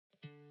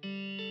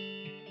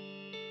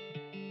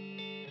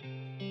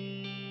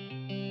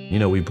You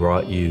know, we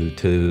brought you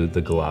to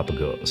the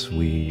Galapagos.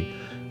 We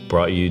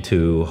brought you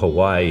to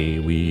Hawaii.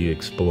 We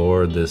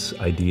explored this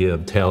idea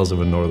of tales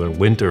of a northern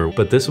winter.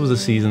 But this was a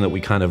season that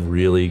we kind of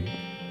really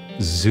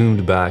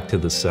zoomed back to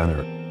the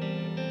center.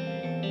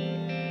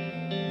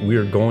 We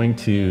are going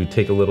to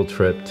take a little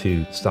trip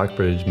to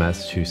Stockbridge,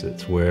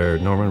 Massachusetts, where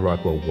Norman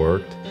Rockwell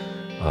worked,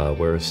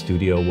 where his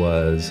studio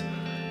was.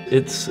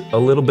 It's a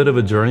little bit of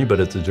a journey, but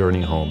it's a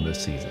journey home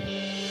this season.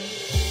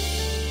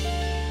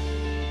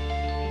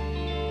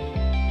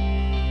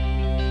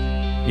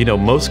 You know,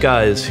 most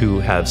guys who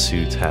have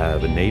suits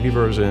have a navy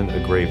version,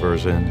 a gray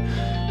version,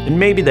 and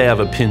maybe they have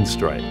a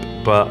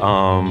pinstripe. But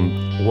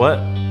what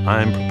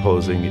I'm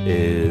proposing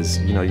is,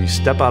 you know, you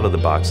step out of the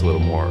box a little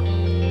more.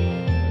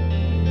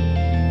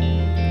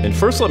 And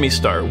first, let me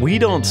start. We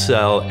don't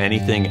sell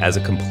anything as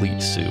a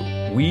complete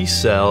suit. We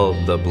sell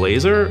the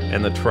blazer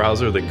and the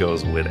trouser that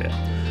goes with it.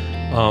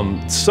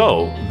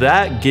 So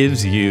that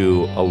gives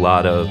you a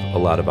lot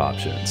of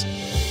options.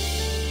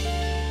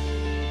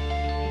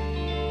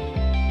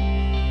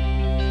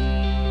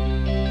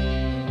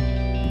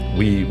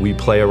 We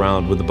play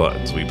around with the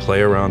buttons. We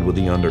play around with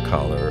the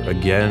undercollar.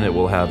 Again, it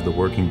will have the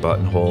working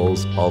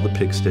buttonholes, all the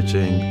pick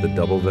stitching, the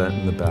double vent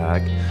in the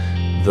back,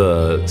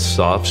 the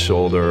soft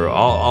shoulder,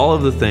 all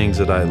of the things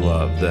that I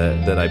love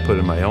that I put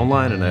in my own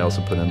line, and I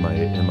also put in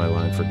my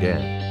line for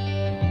GANT.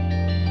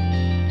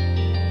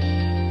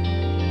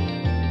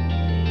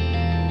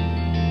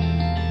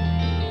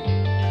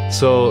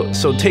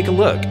 So take a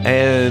look,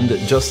 and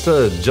just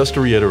to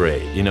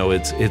reiterate, you know,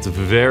 it's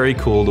very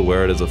cool to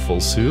wear it as a full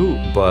suit,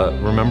 but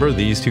remember,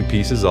 these two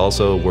pieces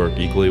also work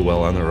equally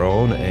well on their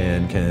own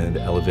and can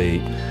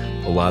elevate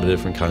a lot of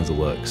different kinds of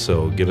looks.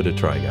 So give it a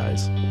try,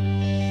 guys.